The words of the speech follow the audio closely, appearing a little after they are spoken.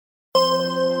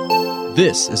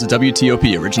This is a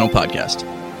WTOP original podcast.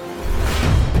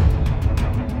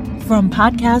 From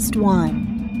Podcast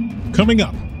One. Coming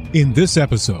up in this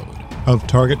episode of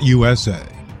Target USA.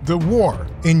 The war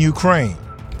in Ukraine.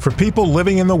 For people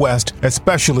living in the West,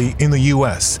 especially in the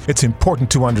U.S., it's important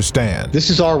to understand. This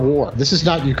is our war. This is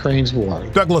not Ukraine's war.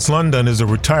 Douglas London is a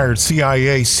retired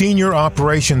CIA senior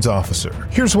operations officer.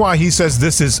 Here's why he says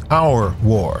this is our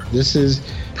war. This is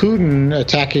Putin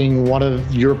attacking one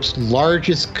of Europe's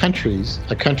largest countries,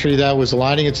 a country that was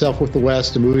aligning itself with the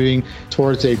West and moving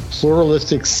towards a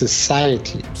pluralistic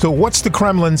society. So what's the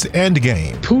Kremlin's end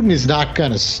game? Putin is not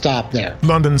going to stop there.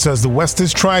 London says the West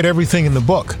has tried everything in the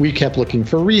book. We kept looking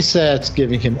for resets,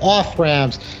 giving him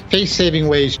off-ramps, face-saving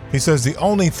ways. He says the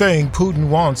only thing Putin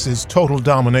wants is total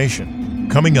domination.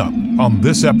 Coming up on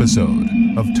this episode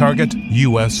of Target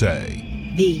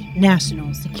USA. The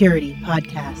National Security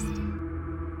Podcast.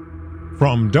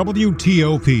 From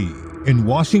WTOP in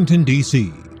Washington,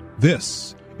 D.C.,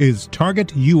 this is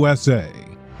Target USA.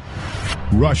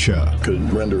 Russia.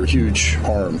 Could render huge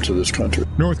harm to this country.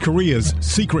 North Korea's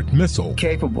secret missile.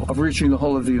 Capable of reaching the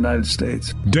whole of the United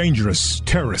States. Dangerous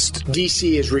terrorist.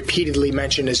 D.C. is repeatedly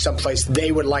mentioned as someplace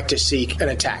they would like to seek an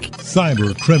attack.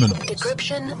 Cyber criminals.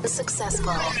 Decryption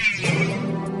successful.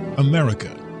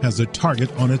 America has a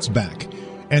target on its back.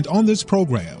 And on this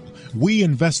program, we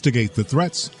investigate the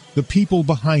threats, the people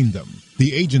behind them,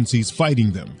 the agencies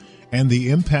fighting them, and the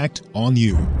impact on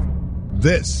you.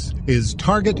 This is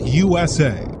Target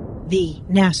USA. The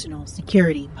National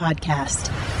Security Podcast.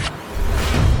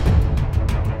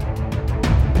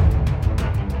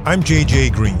 I'm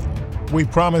JJ Green. We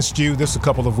promised you this a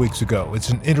couple of weeks ago. It's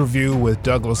an interview with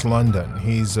Douglas London.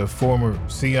 He's a former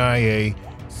CIA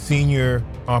senior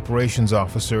operations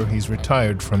officer. He's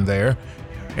retired from there.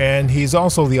 And he's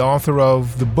also the author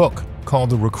of the book called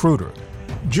The Recruiter.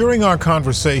 During our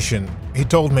conversation, he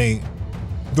told me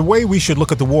the way we should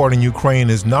look at the war in Ukraine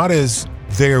is not as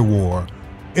their war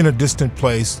in a distant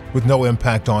place with no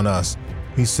impact on us.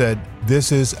 He said,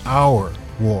 this is our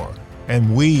war,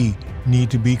 and we need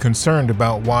to be concerned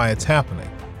about why it's happening.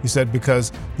 He said,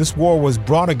 because this war was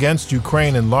brought against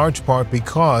Ukraine in large part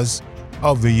because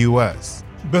of the U.S.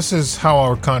 This is how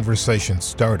our conversation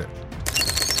started.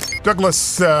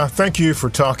 Douglas, thank you for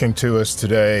talking to us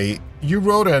today. You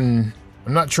wrote I'm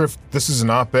not sure if this is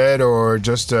an op-ed or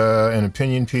just an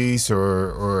opinion piece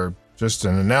or just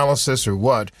an analysis or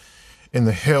what, in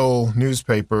the Hill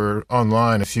newspaper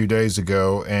online a few days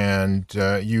ago, and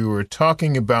you were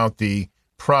talking about the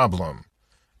problem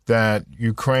that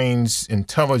Ukraine's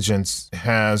intelligence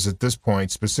has at this point,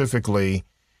 specifically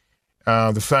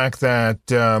the fact that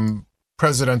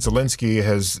President Zelensky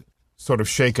has sort of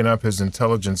shaken up his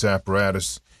intelligence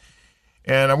apparatus.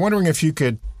 And I'm wondering if you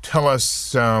could tell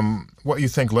us what you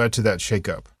think led to that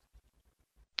shakeup.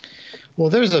 Well,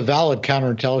 there's a valid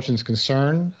counterintelligence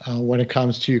concern when it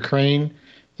comes to Ukraine.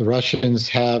 The Russians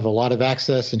have a lot of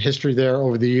access and history there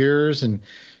over the years, and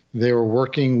they were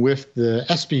working with the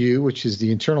SBU, which is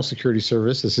the Internal Security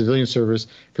Service, the civilian service,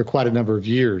 for quite a number of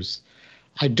years.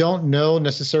 I don't know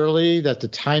necessarily that the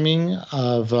timing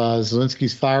of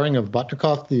Zelensky's firing of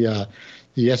Botnikov, the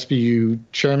SBU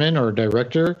chairman or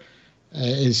director,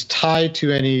 is tied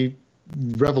to any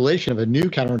revelation of a new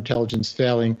counterintelligence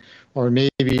failing, or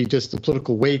maybe just the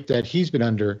political weight that he's been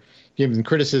under, given the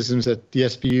criticisms that the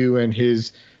SBU and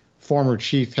his former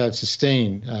chief have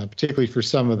sustained, particularly for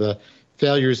some of the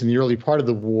failures in the early part of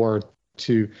the war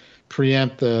to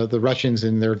preempt the Russians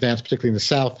in their advance, particularly in the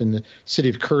south, in the city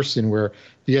of Kherson, where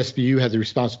the SBU had the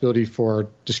responsibility for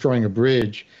destroying a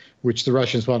bridge, which the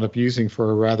Russians wound up using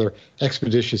for a rather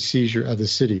expeditious seizure of the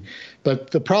city.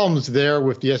 But the problems there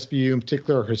with the SBU in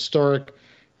particular are historic.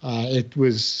 It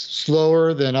was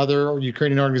slower than other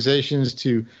Ukrainian organizations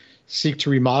to seek to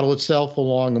remodel itself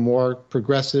along a more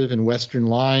progressive and Western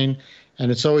line,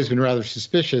 and it's always been rather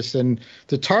suspicious. And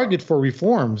the target for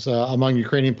reforms among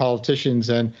Ukrainian politicians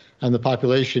and the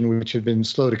population, which have been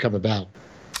slow to come about.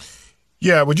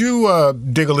 Yeah, would you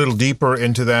dig a little deeper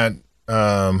into that,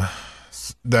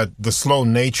 that the slow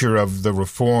nature of the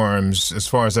reforms as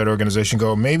far as that organization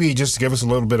go? Maybe just give us a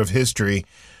little bit of history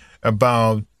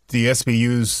about the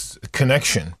SBU's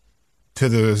connection to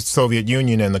the Soviet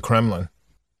Union and the Kremlin.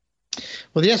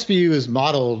 Well, the SBU is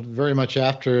modeled very much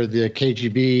after the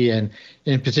KGB, and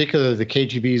in particular the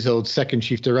KGB's old Second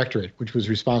Chief Directorate, which was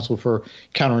responsible for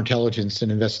counterintelligence and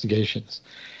investigations.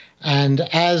 And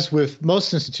as with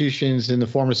most institutions in the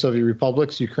former Soviet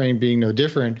republics, Ukraine being no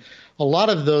different, a lot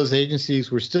of those agencies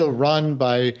were still run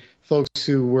by folks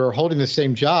who were holding the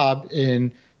same job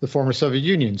in the former Soviet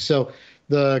Union. So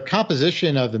the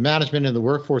composition of the management and the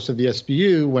workforce of the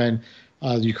SBU, when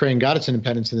Ukraine got its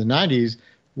independence in the 90s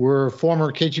were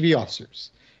former KGB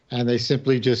officers. And they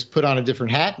simply just put on a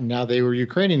different hat, and now they were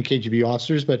Ukrainian KGB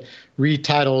officers, but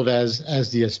retitled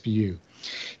as the SBU.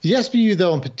 The SBU,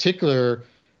 though, in particular,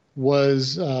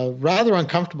 was rather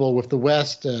uncomfortable with the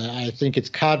West. I think its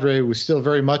cadre was still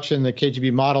very much in the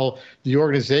KGB model. The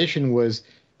organization was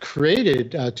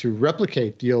created to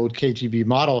replicate the old KGB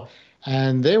model,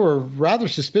 and they were rather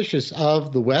suspicious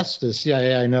of the West, the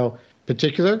CIA, I know, in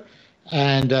particular.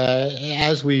 And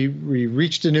as we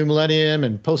reached the new millennium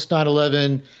and post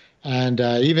 9/11, and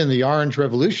even the Orange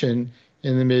Revolution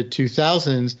in the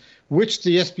mid-2000s, which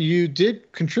the SBU did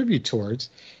contribute towards,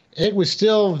 it was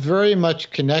still very much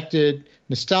connected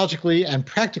nostalgically and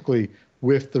practically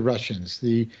with the Russians.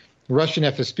 The Russian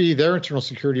FSB, their internal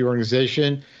security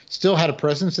organization, still had a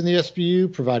presence in the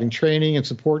SBU, providing training and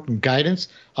support and guidance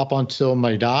up until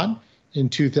Maidan in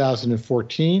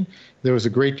 2014. There was a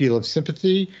great deal of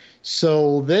sympathy.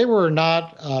 So they were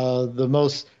not the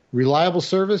most reliable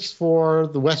service for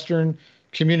the Western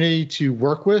community to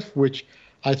work with, which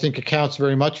I think accounts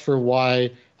very much for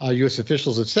why U.S.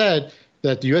 officials have said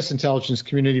that the U.S. intelligence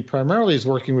community primarily is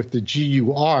working with the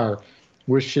GUR,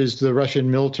 which is the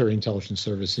Russian military intelligence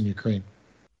service in Ukraine.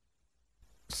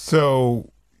 So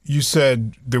you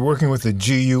said they're working with the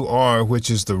GUR,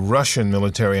 which is the Russian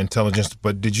military intelligence,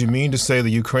 but did you mean to say the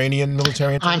Ukrainian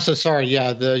military intelligence? I'm so sorry.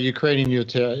 Yeah, the Ukrainian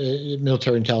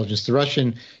military intelligence. The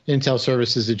Russian intel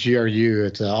service is the GRU.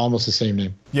 It's almost the same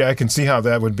name. Yeah, I can see how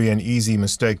that would be an easy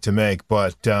mistake to make.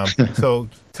 But so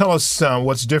tell us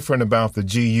what's different about the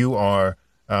GUR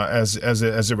as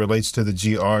it relates to the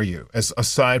GRU,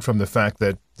 aside from the fact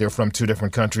that they're from two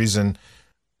different countries and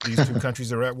these two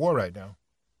countries are at war right now.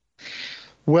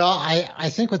 Well, I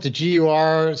think what the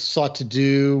GUR sought to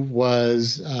do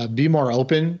was be more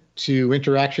open to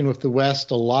interaction with the West.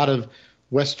 A lot of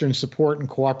Western support and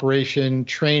cooperation,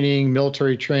 training,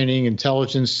 military training,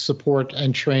 intelligence support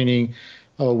and training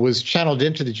was channeled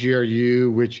into the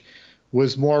GRU, which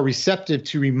was more receptive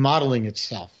to remodeling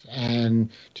itself and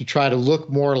to try to look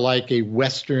more like a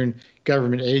Western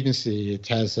government agency. It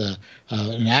has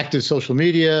an active social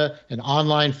media, an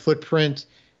online footprint.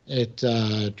 It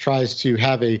tries to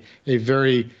have a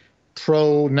very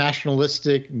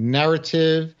pro-nationalistic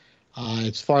narrative.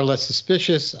 It's far less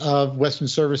suspicious of Western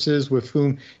services with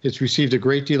whom it's received a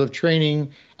great deal of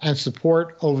training and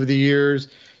support over the years.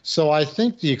 So I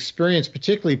think the experience,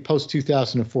 particularly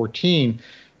post-2014,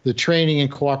 the training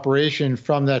and cooperation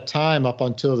from that time up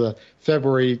until the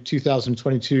February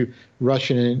 2022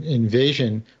 Russian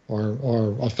invasion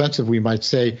or offensive, we might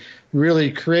say,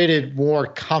 really created more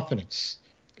confidence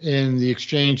in the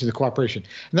exchange and the cooperation.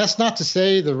 And that's not to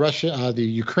say the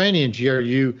Ukrainian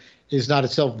GRU is not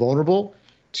itself vulnerable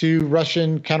to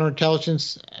Russian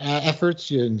counterintelligence efforts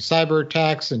and cyber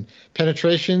attacks and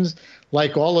penetrations.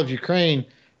 Like all of Ukraine,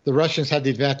 the Russians had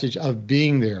the advantage of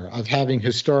being there, of having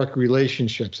historic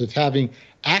relationships, of having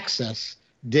access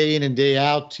day in and day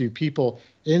out to people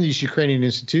in these Ukrainian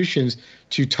institutions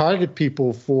to target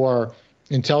people for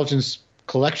intelligence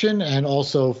collection and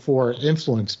also for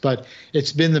influence. But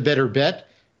it's been the better bet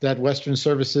that Western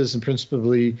services and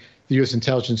principally the U.S.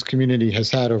 intelligence community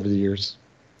has had over the years.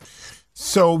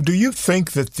 So do you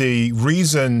think that the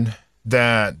reason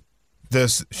that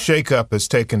this shakeup has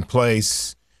taken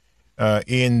place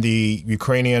in the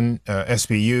Ukrainian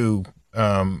SBU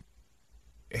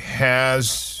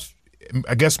has,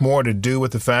 I guess, more to do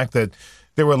with the fact that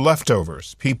there were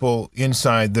leftovers, people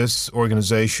inside this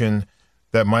organization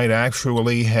that might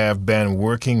actually have been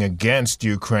working against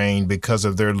Ukraine because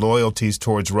of their loyalties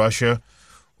towards Russia?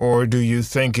 Or do you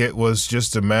think it was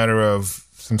just a matter of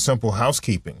some simple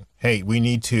housekeeping? Hey, we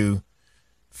need to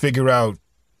figure out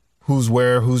who's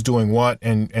where, who's doing what,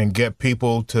 and get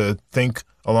people to think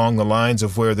along the lines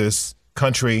of where this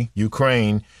country,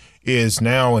 Ukraine, is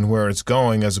now and where it's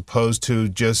going, as opposed to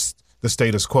just the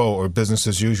status quo or business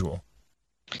as usual?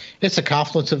 It's a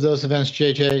confluence of those events,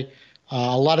 JJ.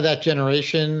 A lot of that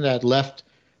generation that left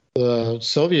the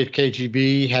Soviet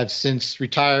KGB have since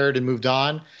retired and moved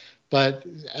on. But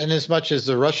in as much as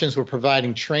the Russians were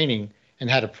providing training and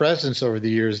had a presence over the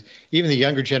years, even the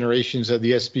younger generations of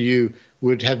the SBU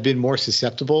would have been more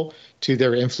susceptible to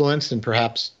their influence and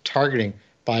perhaps targeting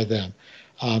by them.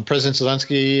 President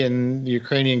Zelensky and the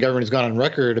Ukrainian government has gone on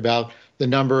record about the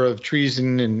number of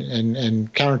treason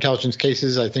and counterintelligence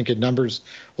cases. I think it numbers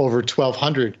over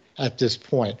 1,200 at this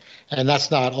point. And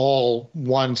that's not all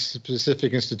one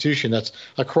specific institution. That's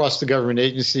across the government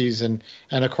agencies and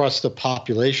across the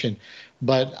population.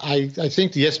 But I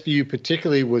think the SBU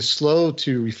particularly was slow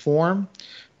to reform,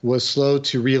 was slow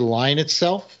to realign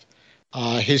itself.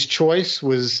 His choice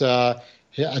was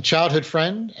a childhood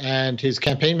friend and his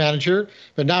campaign manager,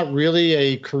 but not really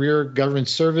a career government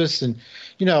service. And,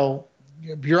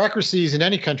 bureaucracies in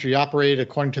any country operate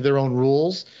according to their own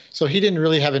rules. So he didn't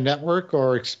really have a network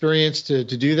or experience to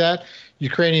do that.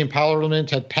 Ukrainian parliament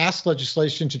had passed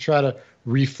legislation to try to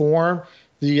reform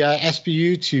the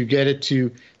SBU to get it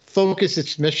to focus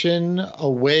its mission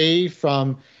away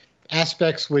from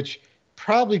aspects which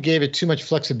probably gave it too much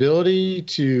flexibility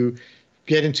to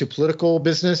get into political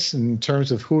business in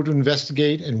terms of who to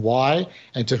investigate and why,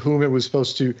 and to whom it was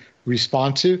supposed to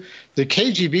respond to. The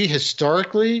KGB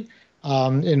historically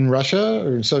in Russia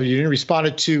or in Soviet Union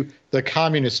responded to the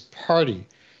Communist Party.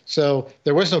 So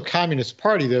there was no Communist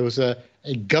Party. There was a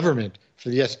government for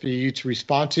the SBU to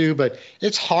respond to. But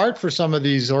it's hard for some of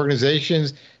these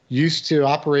organizations used to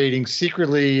operating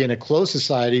secretly in a closed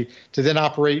society to then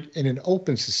operate in an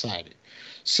open society.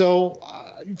 So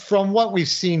from what we've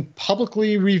seen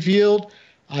publicly revealed,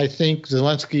 I think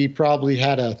Zelensky probably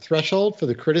had a threshold for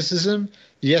the criticism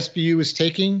the SBU was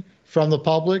taking from the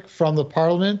public, from the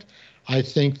parliament. I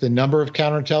think the number of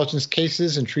counterintelligence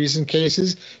cases and treason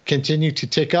cases continue to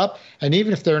tick up. And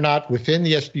even if they're not within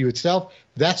the SBU itself,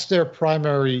 that's their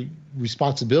primary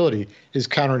responsibility, is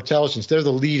counterintelligence. They're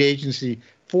the lead agency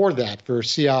for that, for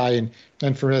CI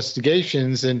and for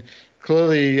investigations. And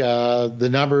clearly the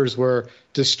numbers were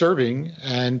disturbing.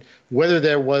 And whether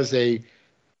there was a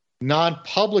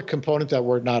non-public component that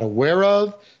we're not aware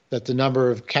of, that the number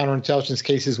of counterintelligence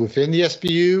cases within the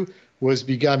SBU was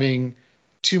becoming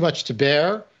too much to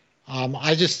bear.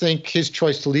 I just think his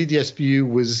choice to lead the SBU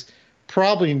was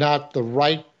probably not the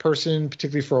right person,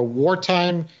 particularly for a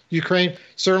wartime Ukraine.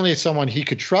 Certainly it's someone he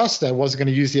could trust that wasn't going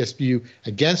to use the SBU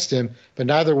against him, but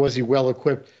neither was he well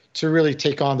equipped to really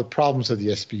take on the problems of the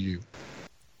SBU.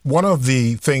 One of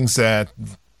the things that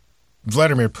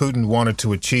Vladimir Putin wanted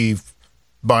to achieve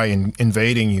by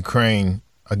invading Ukraine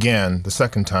again, the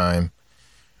second time,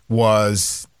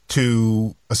 was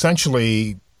to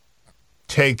essentially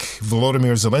take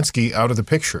Volodymyr Zelensky out of the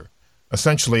picture,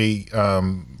 essentially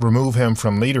remove him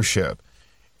from leadership.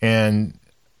 And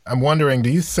I'm wondering, do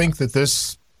you think that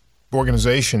this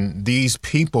organization, these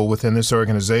people within this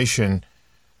organization,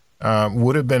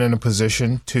 would have been in a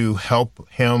position to help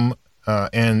him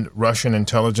and Russian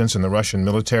intelligence and the Russian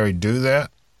military do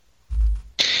that?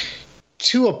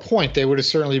 To a point, they would have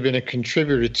certainly been a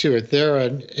contributor to it. They're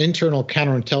an internal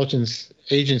counterintelligence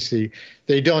agency.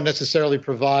 They don't necessarily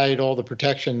provide all the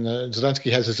protection.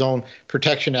 Zelensky has his own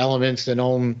protection elements and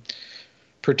own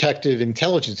protective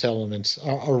intelligence elements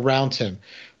around him.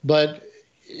 But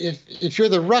if you're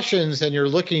the Russians and you're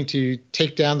looking to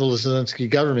take down the Zelensky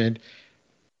government,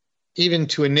 even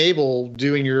to enable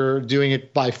doing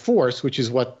it by force, which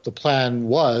is what the plan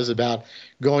was about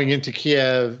going into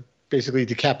Kiev, basically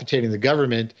decapitating the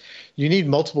government, you need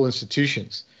multiple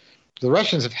institutions. The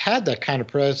Russians have had that kind of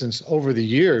presence over the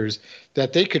years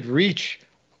that they could reach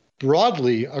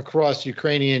broadly across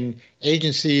Ukrainian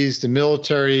agencies, the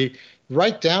military,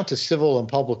 right down to civil and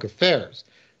public affairs,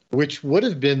 which would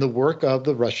have been the work of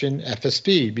the Russian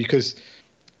FSB. Because,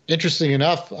 interesting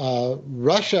enough,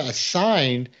 Russia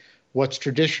assigned what's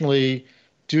traditionally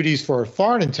duties for a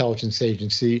foreign intelligence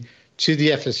agency to the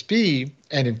FSB,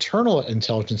 an internal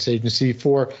intelligence agency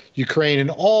for Ukraine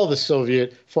and all the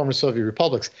former Soviet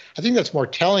republics. I think that's more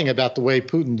telling about the way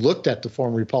Putin looked at the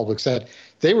former republics, that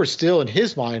they were still, in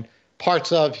his mind,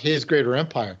 parts of his greater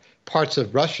empire, parts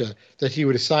of Russia, that he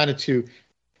would assign it to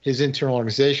his internal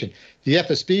organization. The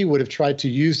FSB would have tried to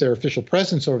use their official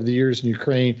presence over the years in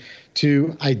Ukraine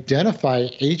to identify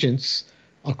agents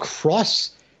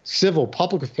across civil,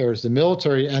 public affairs, the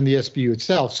military, and the SBU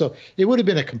itself. So it would have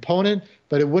been a component,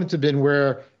 but it wouldn't have been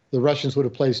where the Russians would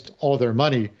have placed all their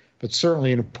money, but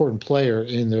certainly an important player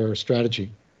in their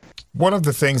strategy. One of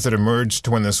the things that emerged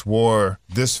when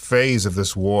this phase of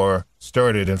this war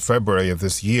started in February of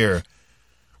this year,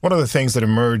 one of the things that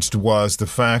emerged was the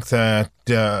fact that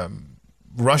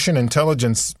Russian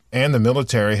intelligence and the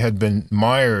military had been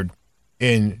mired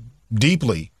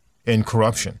deeply in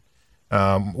corruption.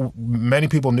 Many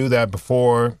people knew that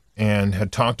before and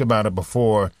had talked about it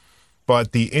before,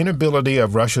 but the inability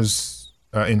of Russia's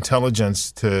intelligence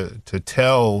to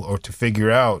tell or to figure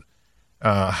out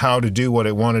how to do what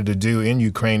it wanted to do in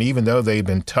Ukraine, even though they'd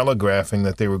been telegraphing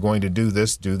that they were going to do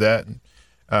this, do that.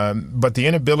 But the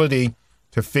inability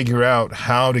to figure out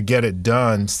how to get it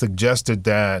done suggested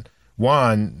that,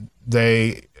 one,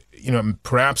 they,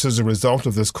 perhaps as a result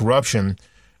of this corruption,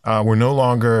 were no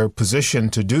longer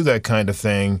positioned to do that kind of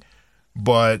thing.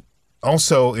 But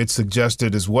also it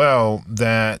suggested as well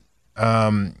that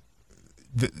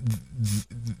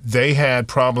they had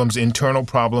problems, internal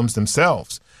problems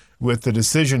themselves, with the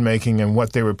decision making and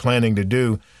what they were planning to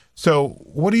do. So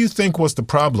what do you think was the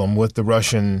problem with the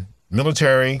Russian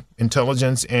military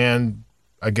intelligence and,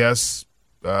 I guess,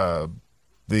 the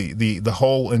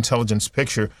whole intelligence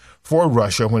picture for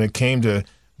Russia when it came to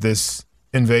this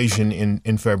invasion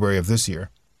in February of this year?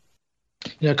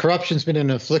 Corruption's been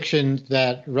an affliction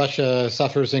that Russia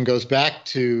suffers and goes back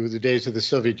to the days of the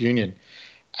Soviet Union.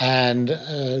 And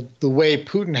the way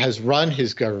Putin has run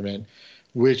his government,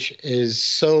 which is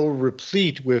so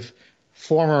replete with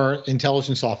former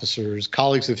intelligence officers,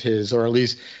 colleagues of his, or at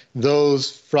least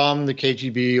those from the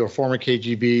KGB or former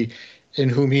KGB in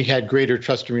whom he had greater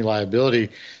trust and reliability,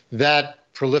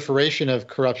 that proliferation of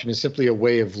corruption is simply a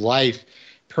way of life,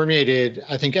 permeated,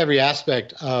 I think, every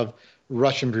aspect of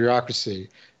Russian bureaucracy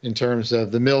in terms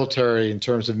of the military, in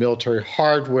terms of military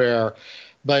hardware.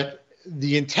 But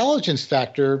the intelligence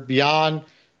factor, beyond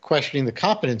questioning the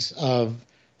competence of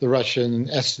the Russian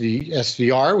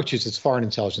SVR, which is its Foreign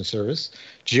Intelligence Service,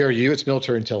 GRU, its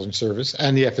Military Intelligence Service,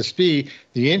 and the FSB,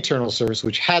 the Internal Service,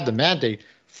 which had the mandate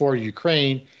for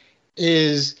Ukraine,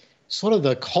 is sort of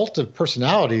the cult of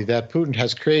personality that Putin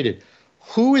has created.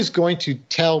 Who is going to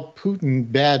tell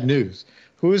Putin bad news?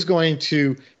 Who is going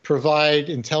to provide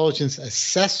intelligence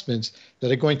assessments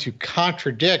that are going to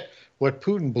contradict what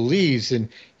Putin believes? And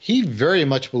he very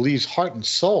much believes heart and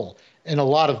soul in a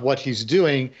lot of what he's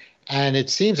doing. And it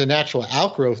seems a natural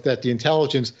outgrowth that the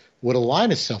intelligence would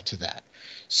align itself to that.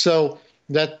 So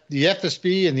that the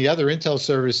FSB and the other intel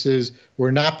services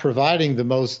were not providing the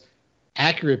most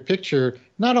accurate picture,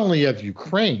 not only of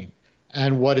Ukraine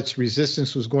and what its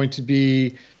resistance was going to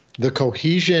be, the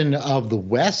cohesion of the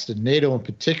West and NATO in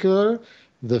particular,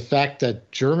 the fact that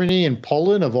Germany and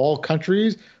Poland, of all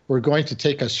countries, were going to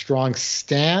take a strong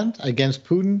stand against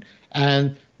Putin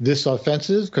and this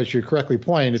offensive, because you're correctly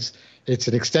pointing, it's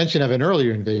an extension of an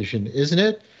earlier invasion, isn't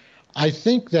it? I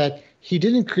think that he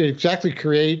didn't exactly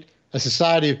create a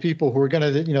society of people who are going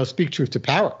to, speak truth to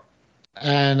power.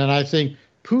 And I think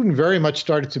Putin very much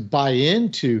started to buy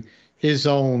into his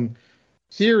own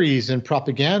theories and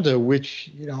propaganda,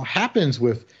 which happens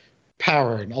with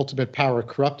power and ultimate power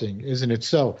corrupting, isn't it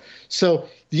so? So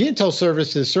the intel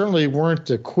services certainly weren't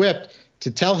equipped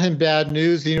to tell him bad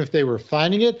news, even if they were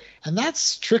finding it. And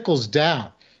that trickles down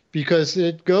because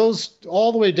it goes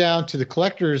all the way down to the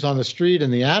collectors on the street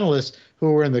and the analysts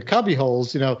who were in the cubby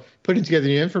holes, putting together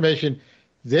the information.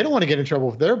 They don't want to get in trouble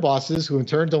with their bosses, who in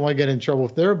turn don't want to get in trouble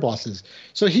with their bosses.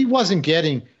 So he wasn't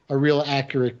getting a real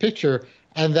accurate picture.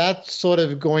 And that's sort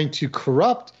of going to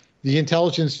corrupt the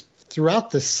intelligence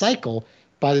throughout the cycle.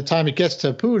 By the time it gets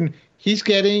to Putin, he's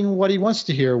getting what he wants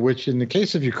to hear, which in the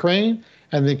case of Ukraine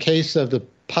and the case of the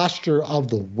posture of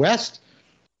the West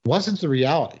wasn't the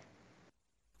reality.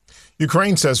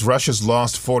 Ukraine says Russia's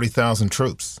lost 40,000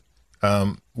 troops.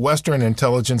 Western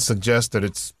intelligence suggests that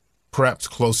it's perhaps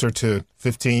closer to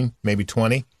 15, maybe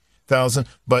 20,000.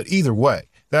 But either way,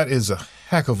 that is a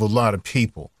heck of a lot of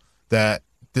people that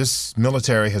this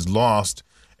military has lost,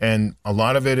 and a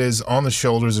lot of it is on the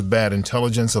shoulders of bad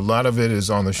intelligence. A lot of it is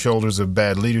on the shoulders of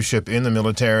bad leadership in the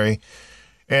military,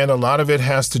 and a lot of it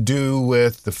has to do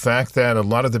with the fact that a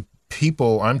lot of the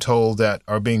people, I'm told, that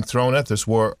are being thrown at this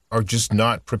war are just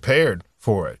not prepared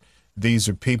for it. These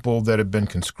are people that have been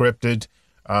conscripted,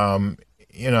 and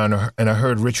I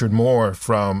heard Richard Moore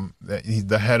from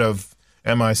the head of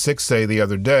MI6 say the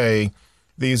other day,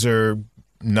 these are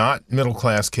not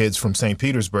middle-class kids from St.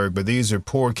 Petersburg, but these are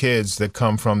poor kids that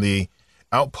come from the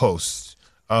outposts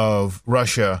of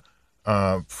Russia,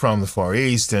 from the Far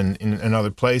East and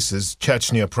other places,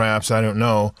 Chechnya perhaps, I don't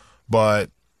know. But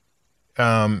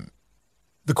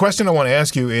the question I want to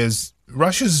ask you is,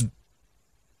 Russia's,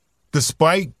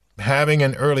 despite having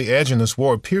an early edge in this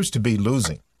war, appears to be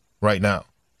losing right now.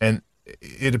 And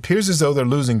it appears as though they're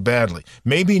losing badly.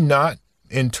 Maybe not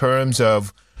in terms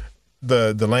of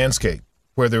the landscape,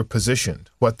 where they're positioned,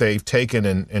 what they've taken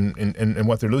and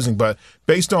what they're losing, but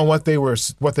based on what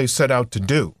they set out to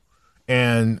do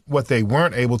and what they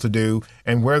weren't able to do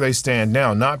and where they stand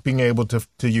now, not being able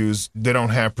to use, they don't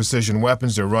have precision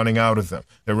weapons, they're running out of them,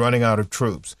 they're running out of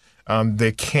troops,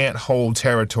 they can't hold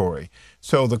territory.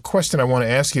 So the question I want to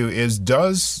ask you is,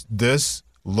 does this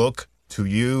look to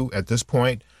you at this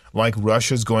point like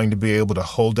Russia's going to be able to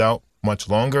hold out much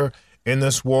longer in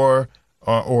this war,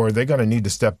 or are they going to need to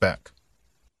step back?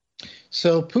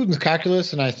 So Putin's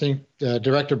calculus, and I think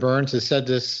Director Burns has said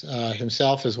this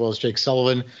himself, as well as Jake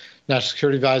Sullivan, National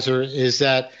Security Advisor, is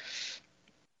that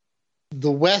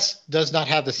the West does not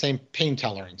have the same pain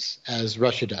tolerance as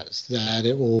Russia does, that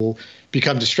it will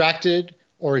become distracted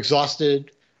or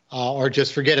exhausted or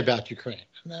just forget about Ukraine.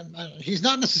 he's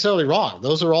not necessarily wrong.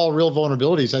 Those are all real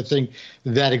vulnerabilities, I think,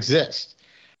 that exist.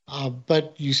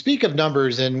 But you speak of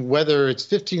numbers, and whether it's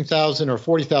 15,000 or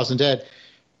 40,000 dead,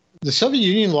 the Soviet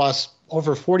Union lost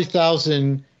over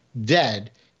 40,000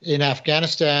 dead in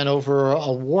Afghanistan over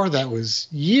a war that was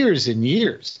years and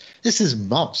years. This is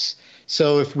months.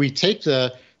 So if we take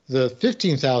the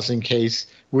 15,000 case,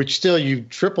 which still you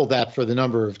triple that for the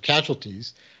number of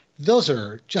casualties, those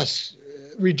are just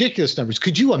ridiculous numbers.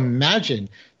 Could you imagine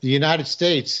the United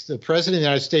States, the president of the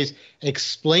United States,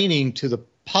 explaining to the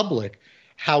public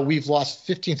how we've lost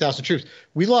 15,000 troops?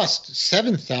 We lost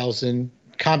 7,000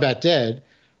 combat dead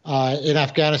in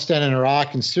Afghanistan and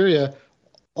Iraq and Syria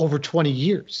over 20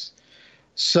 years.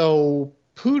 So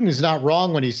Putin is not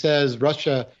wrong when he says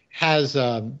Russia has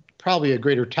probably a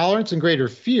greater tolerance and greater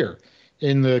fear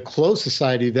in the closed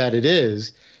society that it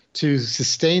is to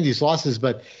sustain these losses,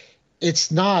 but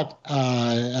it's not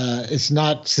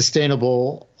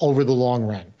sustainable over the long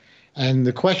run. And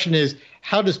the question is,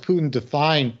 how does Putin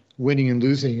define winning and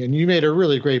losing? And you made a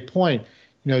really great point,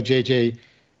 JJ.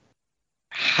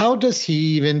 How does he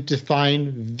even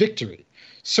define victory?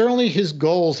 Certainly his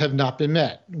goals have not been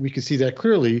met. We can see that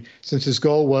clearly, since his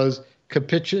goal was get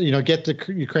the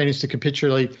Ukrainians to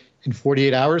capitulate in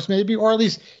 48 hours maybe, or at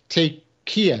least take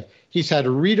Kiev. He's had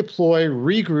to redeploy,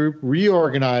 regroup,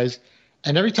 reorganize,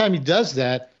 and every time he does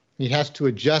that, he has to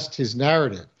adjust his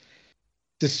narrative.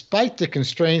 Despite the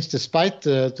constraints, despite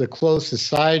the closed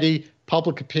society,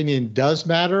 public opinion does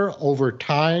matter over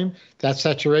time, that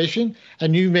saturation.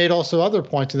 And you made also other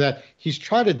points in that he's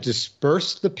tried to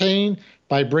disperse the pain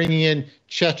by bringing in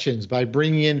Chechens, by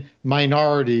bringing in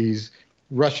minorities,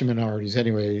 Russian minorities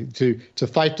anyway, to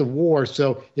fight the war.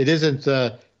 So it isn't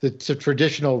the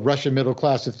traditional Russian middle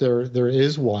class, if there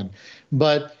is one.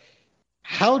 But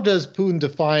how does Putin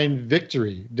define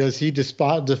victory? Does he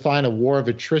define a war of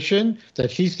attrition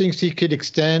that he thinks he could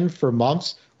extend for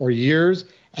months or years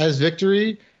as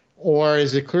victory? Or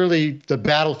is it clearly the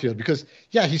battlefield? Because,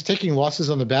 yeah, he's taking losses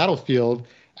on the battlefield,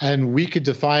 and we could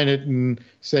define it and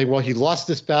say, well, he lost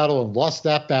this battle and lost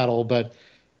that battle. But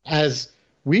as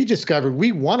we discovered,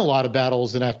 we won a lot of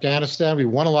battles in Afghanistan. We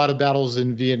won a lot of battles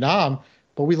in Vietnam,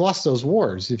 but we lost those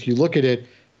wars. If you look at it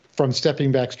from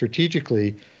stepping back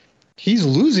strategically, he's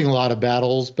losing a lot of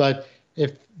battles. But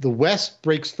if the West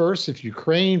breaks first, if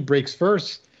Ukraine breaks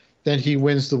first, then he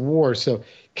wins the war. So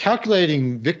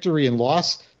calculating victory and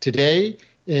loss today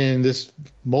in this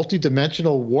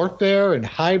multidimensional warfare and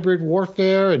hybrid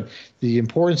warfare and the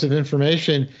importance of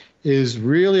information is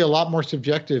really a lot more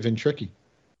subjective and tricky.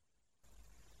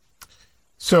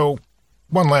 So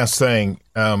one last thing,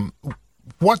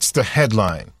 what's the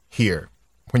headline here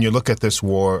when you look at this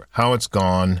war, how it's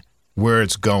gone, where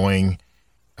it's going,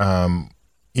 and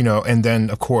then,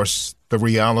 of course, the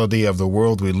reality of the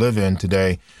world we live in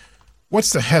today?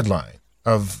 What's the headline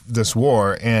of this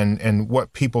war and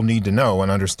what people need to know and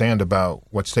understand about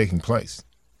what's taking place?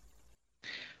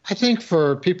 I think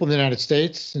for people in the United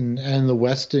States and the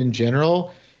West in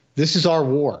general, this is our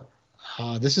war.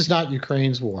 This is not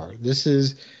Ukraine's war. This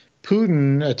is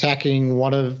Putin attacking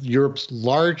one of Europe's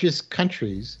largest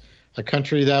countries, a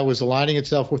country that was aligning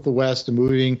itself with the West and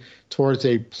moving towards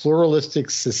a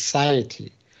pluralistic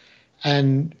society.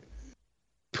 And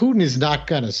Putin is not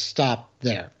going to stop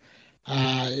there.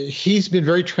 He's been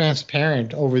very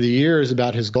transparent over the years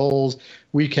about his goals.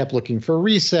 We kept looking for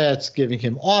resets, giving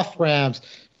him off-ramps,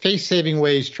 face-saving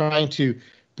ways, trying to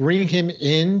bring him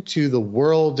into the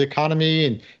world economy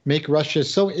and make Russia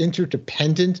so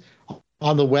interdependent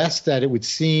on the West that it would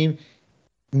seem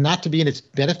not to be in its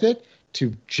benefit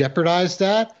to jeopardize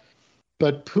that.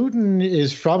 But Putin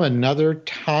is from another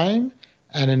time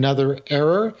and another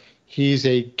era. He's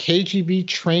a KGB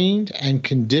trained and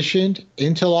conditioned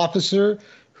intel officer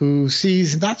who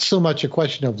sees not so much a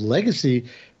question of legacy,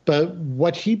 but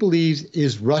what he believes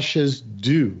is Russia's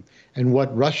due and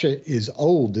what Russia is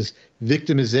owed, this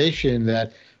victimization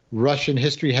that Russian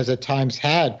history has at times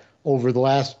had over the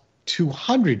last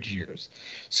 200 years.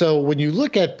 So when you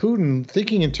look at Putin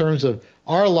thinking in terms of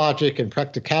our logic and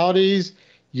practicalities,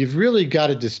 you've really got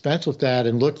to dispense with that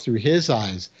and look through his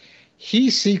eyes. He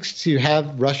seeks to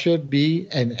have Russia be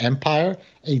an empire,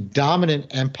 a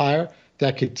dominant empire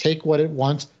that could take what it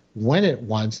wants when it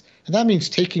wants. And that means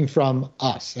taking from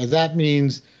us. And that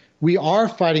means we are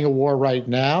fighting a war right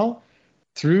now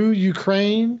through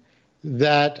Ukraine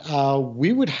that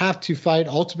we would have to fight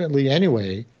ultimately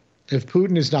anyway if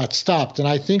Putin is not stopped. And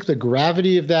I think the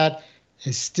gravity of that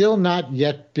has still not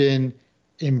yet been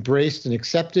embraced and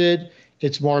accepted.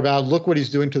 It's more about, look what he's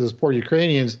doing to those poor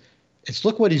Ukrainians. It's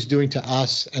look what he's doing to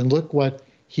us and look what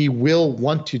he will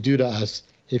want to do to us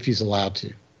if he's allowed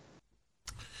to.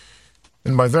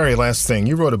 And my very last thing,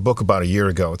 you wrote a book about a year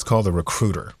ago. It's called The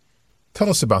Recruiter. Tell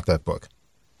us about that book.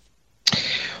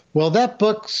 Well, that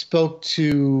book spoke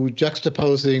to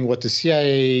juxtaposing what the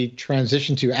CIA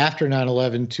transitioned to after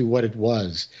 9/11 to what it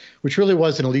was, which really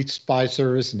was an elite spy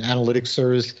service, an analytics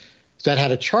service that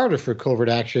had a charter for covert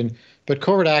action, but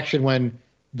covert action when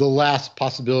the last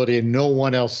possibility and no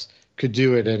one else could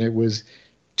do it, and it was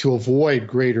to avoid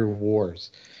greater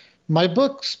wars. My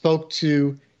book spoke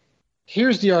to,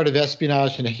 here's the art of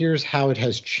espionage, and here's how it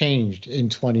has changed in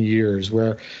 20 years,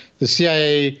 where the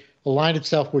CIA aligned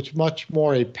itself with much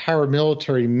more a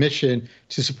paramilitary mission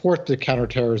to support the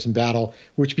counterterrorism battle,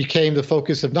 which became the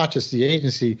focus of not just the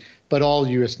agency, but all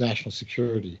U.S. national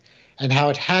security, and how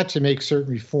it had to make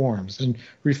certain reforms, and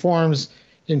reforms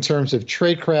in terms of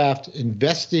tradecraft,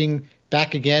 investing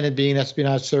back again in being an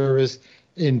espionage service,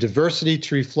 in diversity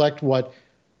to reflect what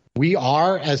we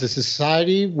are as a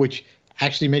society, which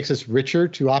actually makes us richer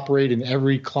to operate in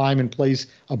every clime and place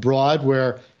abroad,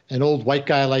 where an old white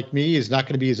guy like me is not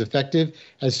going to be as effective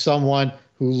as someone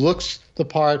who looks the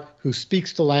part, who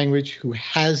speaks the language, who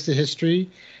has the history.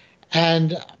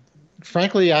 And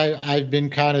frankly, I've been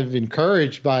kind of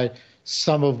encouraged by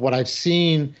some of what I've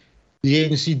seen the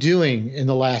agency doing in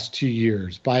the last 2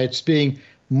 years, by its being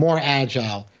more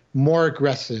agile, more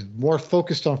aggressive, more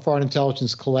focused on foreign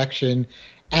intelligence collection,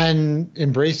 and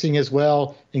embracing as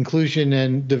well inclusion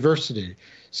and diversity.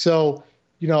 So,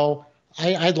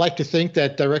 I'd like to think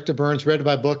that Director Burns read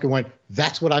my book and went,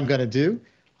 that's what I'm going to do.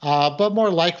 But more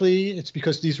likely, it's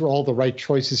because these were all the right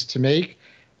choices to make.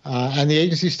 And the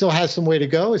agency still has some way to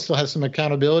go. It still has some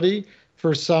accountability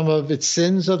for some of its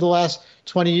sins of the last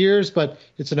 20 years. But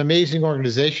it's an amazing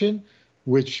organization,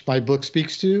 which my book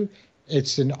speaks to.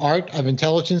 It's an art of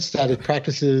intelligence that it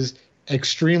practices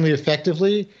extremely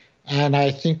effectively. And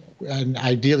I think, and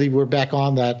ideally, we're back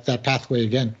on that pathway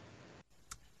again.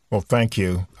 Well, thank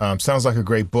you. Sounds like a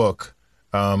great book.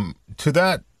 To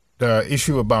that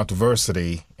issue about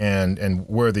diversity and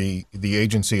where the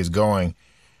agency is going,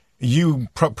 you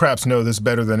perhaps know this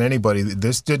better than anybody.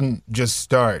 This didn't just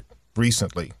start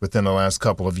recently, within the last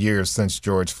couple of years, since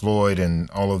George Floyd and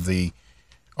all of the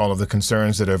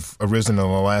concerns that have arisen in the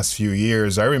last few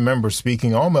years. I remember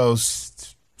speaking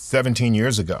almost 17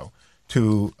 years ago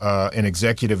to an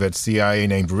executive at CIA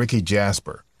named Ricky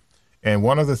Jasper. And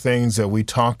one of the things that we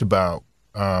talked about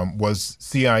was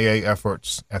CIA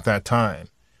efforts at that time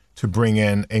to bring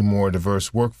in a more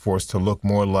diverse workforce to look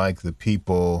more like the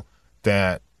people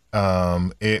that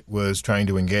it was trying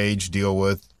to engage, deal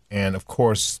with, and, of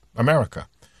course, America.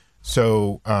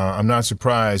 So I'm not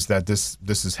surprised that this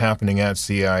is happening at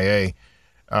CIA.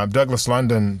 Douglas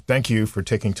London, thank you for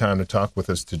taking time to talk with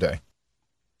us today.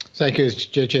 Thank you,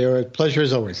 JJ. Pleasure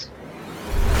as always.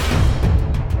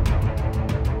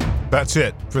 That's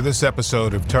it for this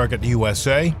episode of Target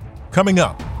USA. Coming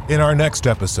up in our next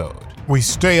episode, we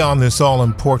stay on this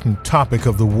all-important topic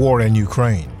of the war in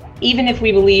Ukraine. Even if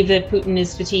we believe that Putin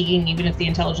is fatiguing, even if the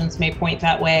intelligence may point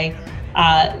that way,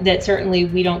 that certainly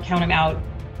we don't count him out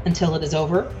until it is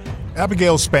over.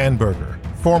 Abigail Spanberger,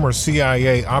 former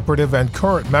CIA operative and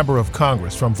current member of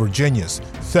Congress from Virginia's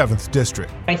 7th District.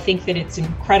 I think that it's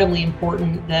incredibly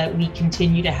important that we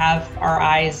continue to have our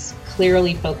eyes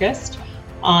clearly focused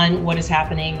on what is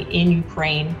happening in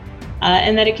Ukraine,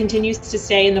 and that it continues to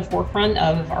stay in the forefront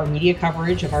of our media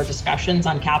coverage, of our discussions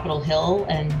on Capitol Hill,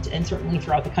 and certainly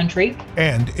throughout the country.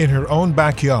 And in her own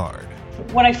backyard.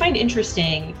 What I find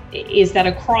interesting is that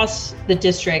across the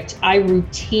district, I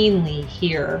routinely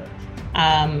hear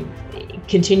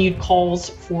continued calls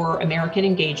for American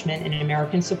engagement and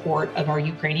American support of our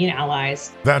Ukrainian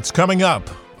allies. That's coming up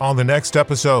on the next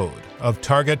episode of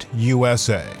Target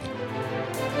USA.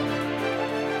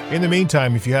 In the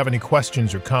meantime, if you have any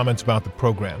questions or comments about the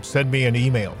program, send me an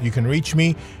email. You can reach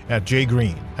me at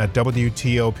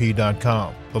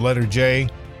jgreen@wtop.com. The letter J,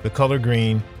 the color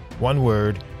green, one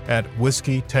word, at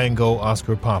Whiskey Tango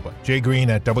Oscar Papa.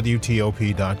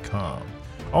 jgreen@wtop.com.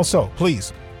 Also,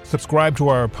 please subscribe to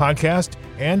our podcast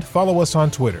and follow us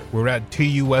on Twitter. We're at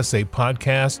TUSA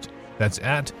Podcast. That's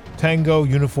at Tango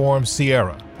Uniform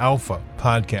Sierra Alpha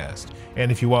Podcast. And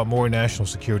if you want more national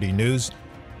security news,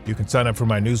 you can sign up for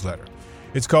my newsletter.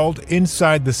 It's called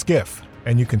Inside the Skiff,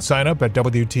 and you can sign up at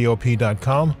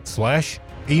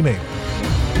WTOP.com/email.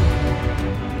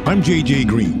 I'm JJ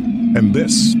Green, and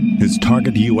this is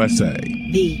Target USA,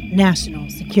 the National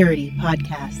Security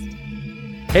Podcast.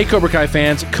 Hey Cobra Kai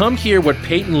fans, come hear what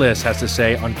Peyton List has to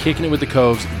say on Kicking It With the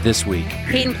Coves this week.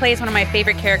 Peyton plays one of my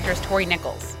favorite characters, Tori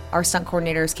Nichols. Our stunt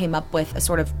coordinators came up with a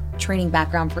sort of training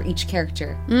background for each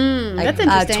character. That's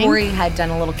interesting. Tori had done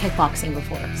a little kickboxing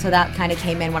before, so that kind of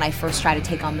came in when I first tried to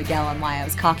take on Miguel, and why I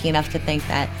was cocky enough to think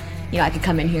that, I could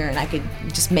come in here and I could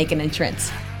just make an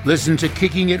entrance. Listen to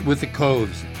Kicking It with the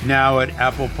Coves, now at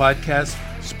Apple Podcasts,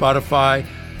 Spotify,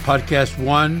 Podcast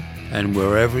One, and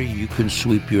wherever you can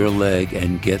sweep your leg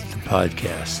and get the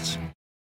podcasts.